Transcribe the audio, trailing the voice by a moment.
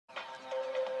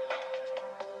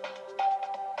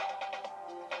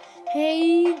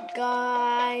Hey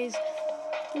guys,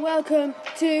 welcome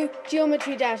to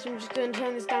Geometry Dash. I'm just going to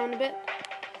turn this down a bit.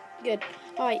 Good.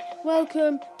 Alright,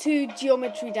 welcome to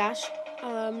Geometry Dash.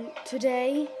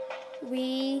 Today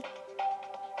we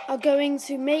are going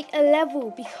to make a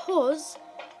level because,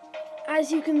 as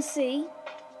you can see,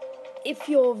 if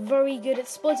you're very good at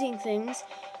spotting things,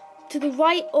 to the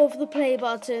right of the play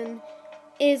button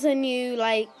is a new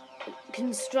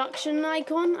construction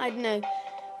icon, I don't know,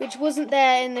 which wasn't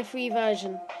there in the free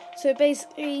version. So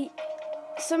basically,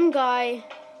 some guy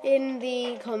in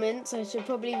the comments, I should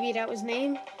probably read out his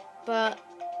name, but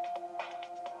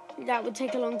that would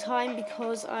take a long time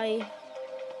because I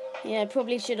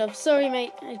probably should have. Sorry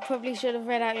mate, I probably should have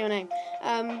read out your name.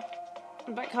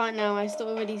 But I can't now. I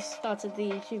already started the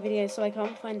YouTube video, so I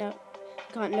can't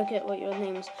look at what your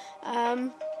name is.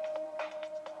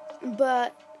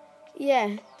 But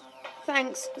yeah,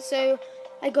 thanks. So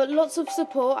I got lots of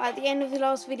support. At the end of the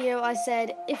last video I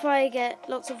said if I get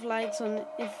lots of likes on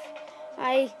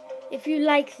if you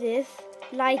like this,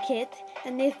 like it,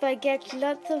 and if I get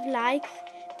lots of likes,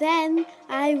 then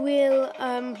I will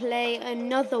play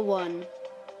another one.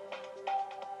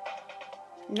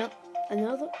 Not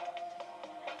another.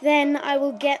 Then I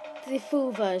will get the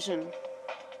full version.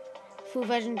 Full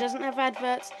version doesn't have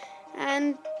adverts.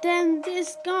 And then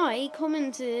this guy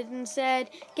commented and said,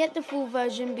 get the full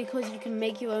version because you can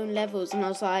make your own levels. And I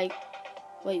was like,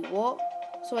 wait, what?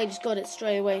 So I just got it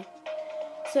straight away.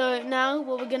 So now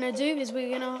what we're going to do is we're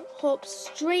going to hop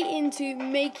straight into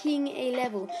making a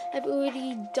level. I've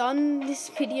already done this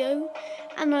video.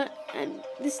 And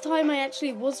this time I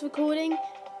actually was recording,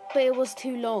 but it was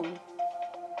too long.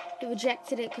 It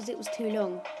rejected it because it was too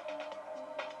long.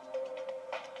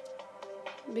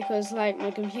 Because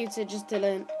my computer just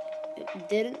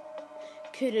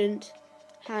couldn't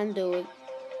handle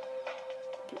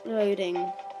loading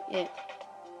it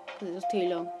because it was too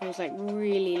long. It was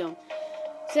really long.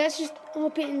 So let's just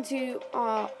hop into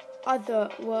our other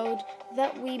world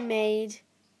that we made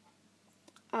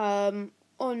on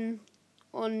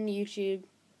YouTube,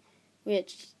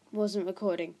 which wasn't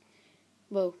recording.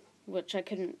 Well, which I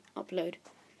couldn't upload.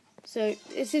 So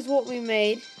this is what we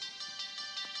made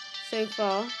so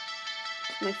far.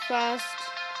 My first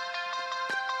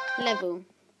level.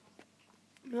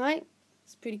 Right?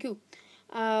 It's pretty cool.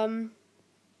 I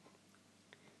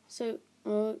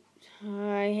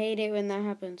hate it when that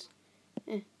happens.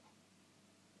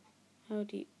 How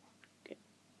do you get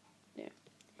there?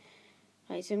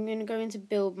 Right, so I'm going to go into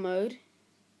build mode.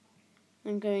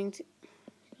 I'm going to,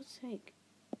 for God's sake.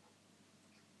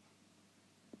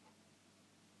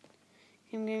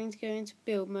 I'm going to go into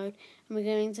build mode, and we're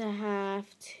going to have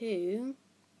to,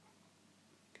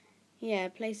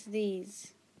 place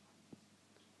these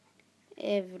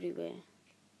everywhere.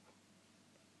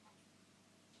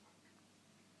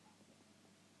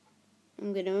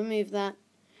 I'm going to remove that.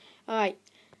 Alright,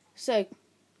 so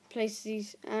place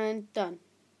these and done.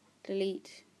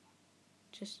 Delete.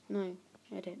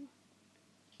 Edit.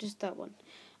 Just that one.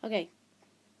 Okay.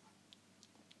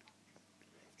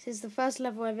 This is the first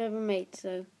level I've ever made,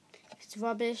 so if it's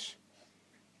rubbish,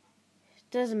 it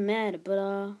doesn't matter,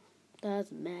 but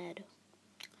doesn't matter.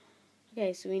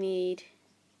 Okay, so we need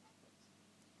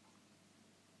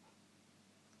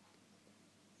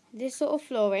this sort of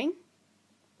flooring,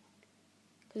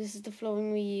 because this is the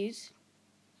flooring we use.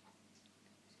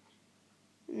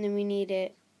 And then we need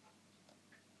it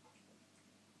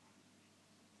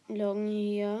along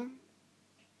here,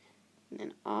 and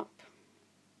then up.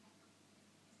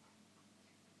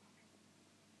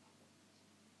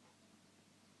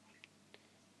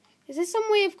 Is there some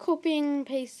way of copying and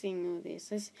pasting all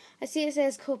this? I see it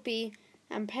says copy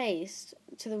and paste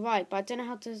to the right, but I don't know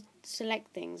how to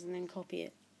select things and then copy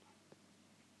it.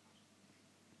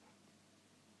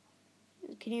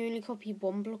 Can you only copy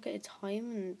one block at a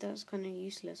time? And that's kind of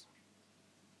useless.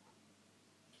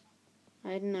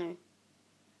 I don't know.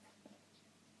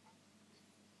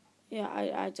 Yeah,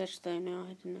 I just don't know.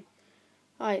 I don't know.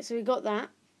 Alright, so we got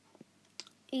that.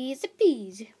 Easy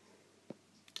peasy.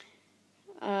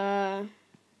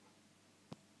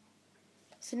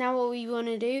 So now what we want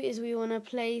to do is we want to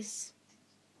place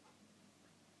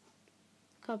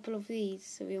a couple of these.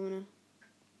 So we want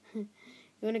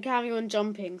to carry on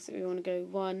jumping. So we want to go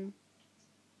one,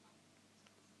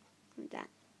 like that,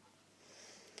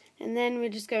 and then we're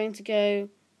just going to go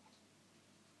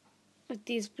with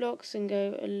these blocks and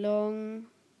go along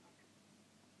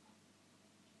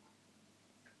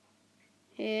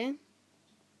here.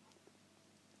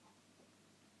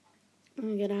 And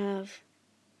we're gonna have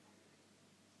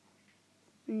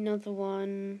another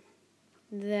one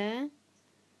there.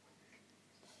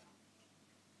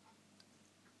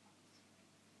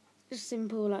 Just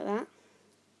simple like that.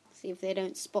 See if they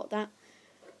don't spot that.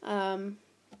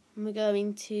 We're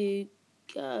going to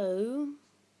go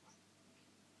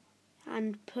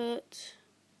and put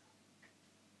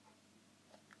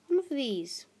one of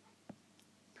these. I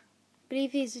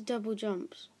believe these are double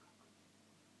jumps.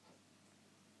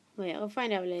 Wait, I'll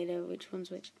find out later which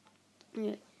one's which.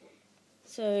 Okay.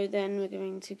 So then we're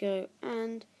going to go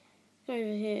and go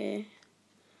over here.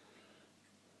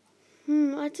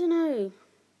 I don't know.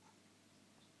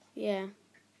 Yeah.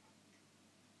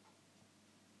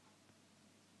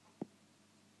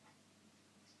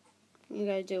 You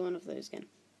gotta do one of those again.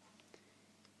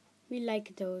 We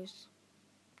like those.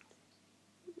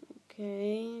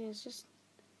 Okay, let's just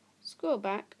scroll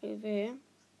back over here.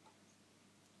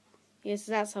 Yes,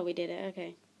 that's how we did it.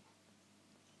 Okay.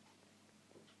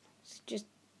 It's just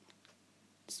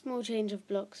a small change of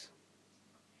blocks.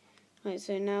 Right,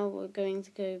 so now we're going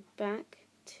to go back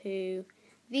to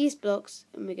these blocks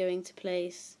and we're going to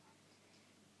place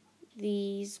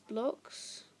these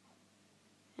blocks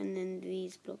and then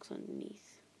these blocks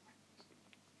underneath.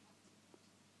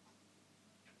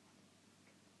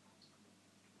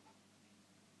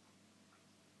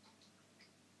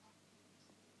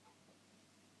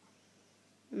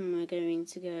 And we're going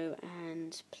to go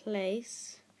and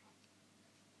place.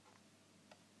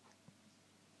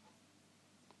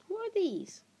 What are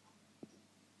these?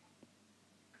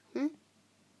 What?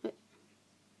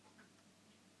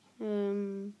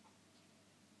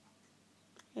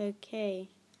 Okay.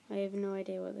 I have no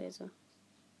idea what those are.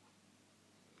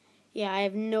 Yeah, I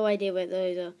have no idea what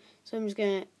those are. So I'm just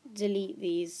going to delete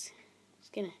these.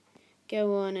 Just going to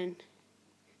go on and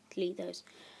delete those.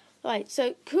 Alright,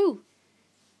 so cool.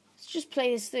 Let's just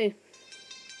play this through.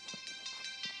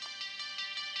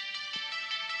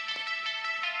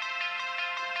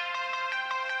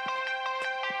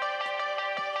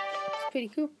 It's pretty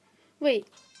cool. Wait,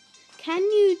 can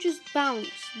you just bounce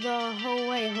the whole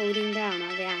way holding down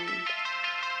at the end?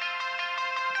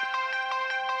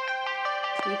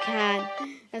 You can.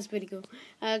 That's pretty cool.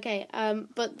 Okay,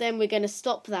 but then we're going to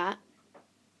stop that.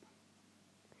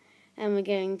 And we're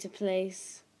going to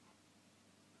place...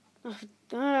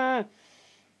 Okay,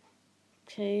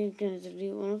 I'm going to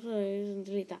delete one of those and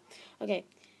delete that. Okay,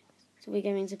 so we're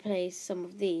going to place some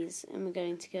of these and we're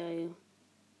going to go...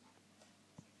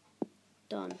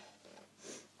 Done.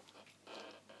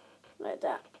 Like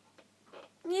that.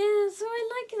 Yeah, so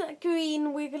I like that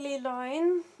green wiggly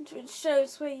line, which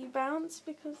shows where you bounce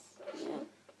because, yeah,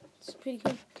 it's pretty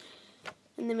cool.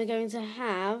 And then we're going to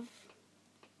have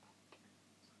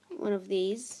one of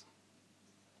these,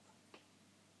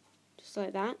 just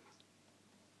like that.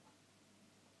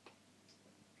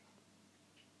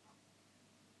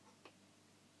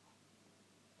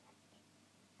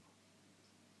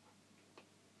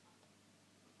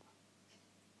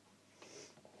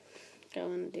 Go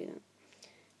on and do that.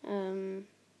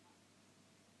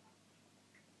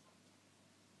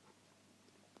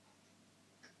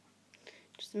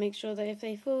 Just to make sure that if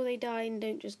they fall, they die, and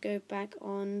don't just go back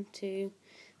on to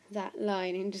that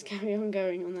line and just carry on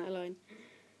going on that line.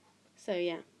 So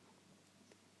yeah,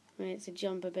 I need to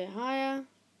jump a bit higher,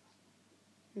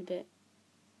 a bit.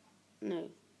 No,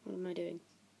 what am I doing?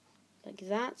 Like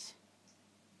that,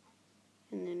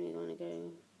 and then we want to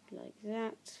go like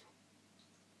that,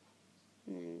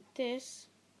 and then this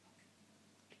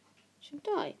should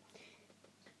die.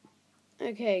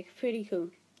 Okay, pretty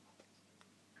cool.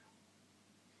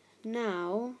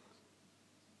 Now,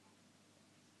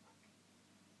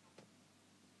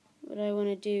 what I want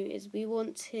to do is we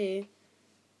want to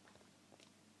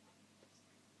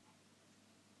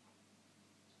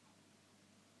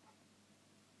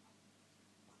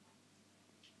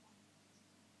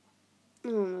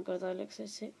oh my god, that looks so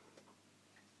sick.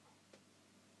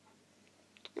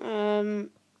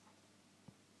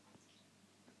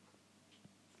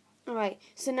 Alright,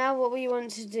 so now what we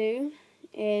want to do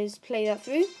is play that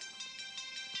through.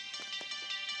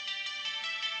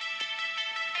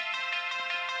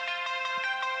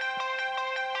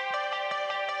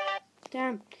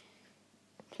 Damn.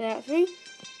 Play that through.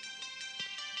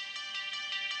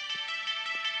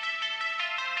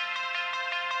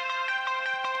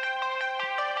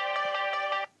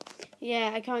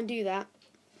 Yeah, I can't do that.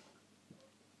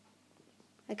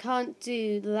 I can't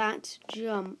do that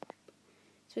jump.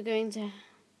 So we're going to...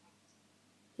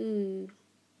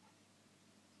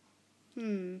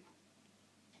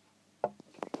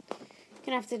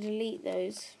 Gonna have to delete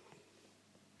those.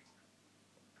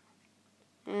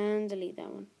 And delete that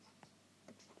one.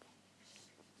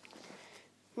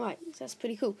 Right, so that's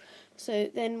pretty cool. So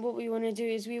then what we want to do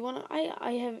is we want to...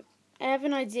 I have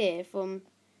an idea from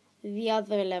the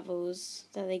other levels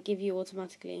that they give you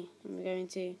automatically. And we're going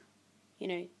to, you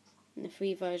know, in the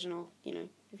free version, or, you know,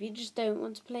 if you just don't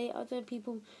want to play other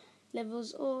people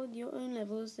levels or your own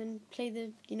levels, then play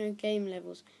the, you know, game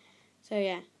levels. So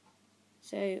yeah,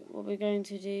 so what we're going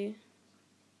to do,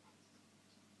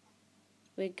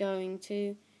 we're going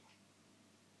to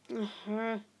go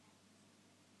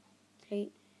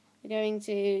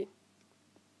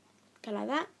like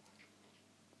that.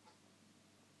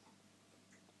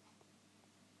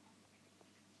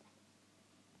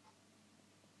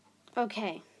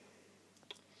 Okay,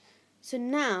 so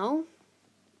now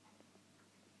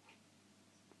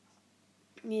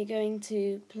we're going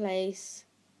to place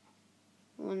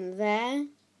one there,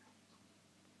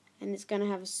 and it's going to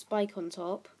have a spike on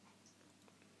top,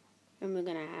 and we're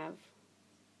going to have,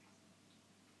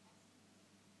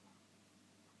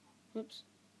 oops,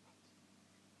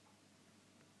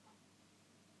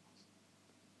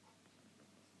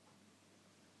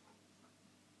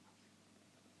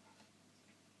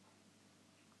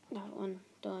 that one,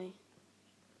 die,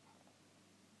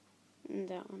 and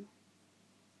that one,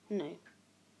 no,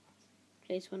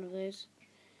 place one of those.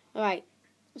 Alright,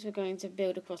 so we're going to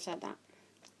build across like that.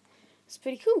 It's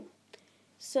pretty cool.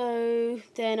 So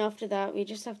then after that, we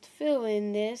just have to fill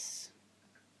in this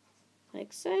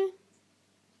like so.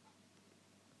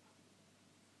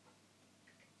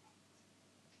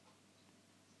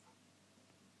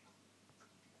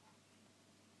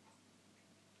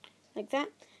 Like that.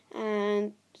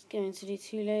 And just going to do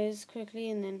 2 layers quickly,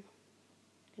 and then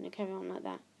going to carry on like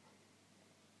that.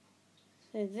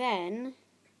 So then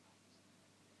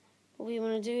what we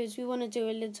want to do is we want to do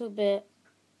a little bit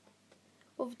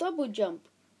of double jump.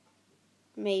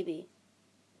 Maybe.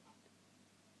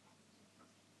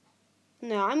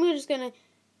 No, I'm just going to,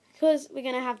 because we're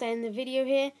going to have to end the video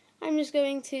here, I'm just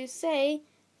going to say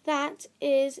that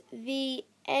is the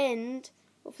end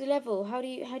of the level. How do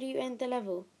you end the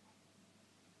level?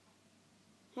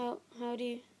 How do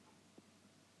you,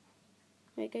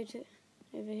 wait, go to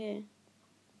over here.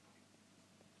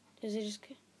 Does it just,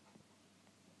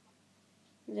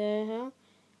 the hell?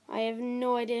 I have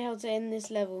no idea how to end this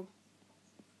level.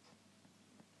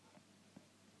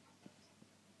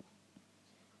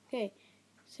 Okay,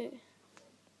 so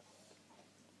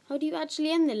how do you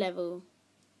actually end the level?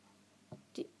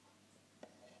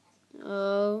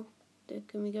 Oh,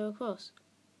 can we go across?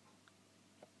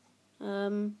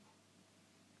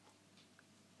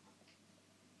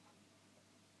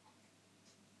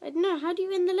 I don't know. How do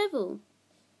you end the level?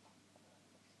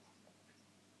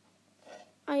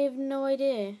 I have no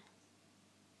idea.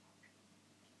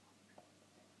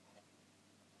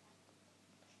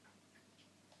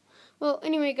 Well,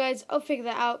 anyway, guys, I'll figure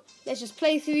that out. Let's just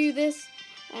play through this,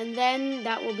 and then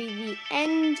that will be the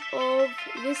end of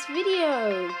this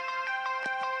video.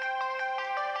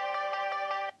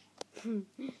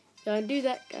 Can't do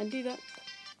that. Can't do that.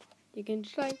 You can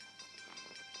try.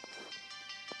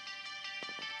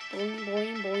 Boing,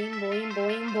 boing, boing, boing,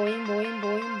 boing, boing, boing,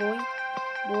 boing, boing,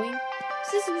 boing.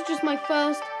 So this was just my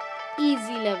first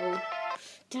easy level.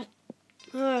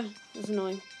 That's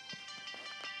annoying.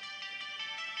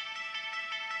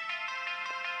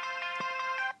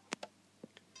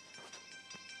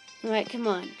 Alright, come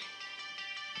on.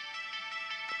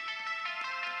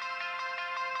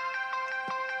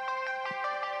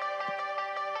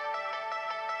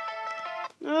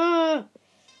 Oh,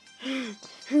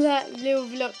 that little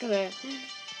block there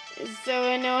is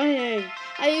so annoying.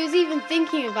 I was even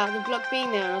thinking about the block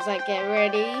being there, and I was like, get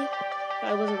ready. But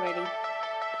I wasn't ready.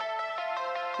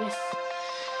 Yes.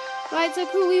 Right, so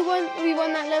cool, we won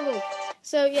that level.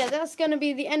 So yeah, that's going to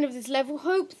be the end of this level.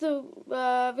 Hope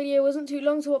the video wasn't too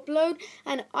long to upload,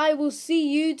 and I will see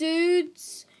you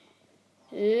dudes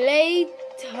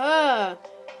later.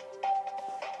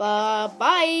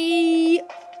 Bye-bye.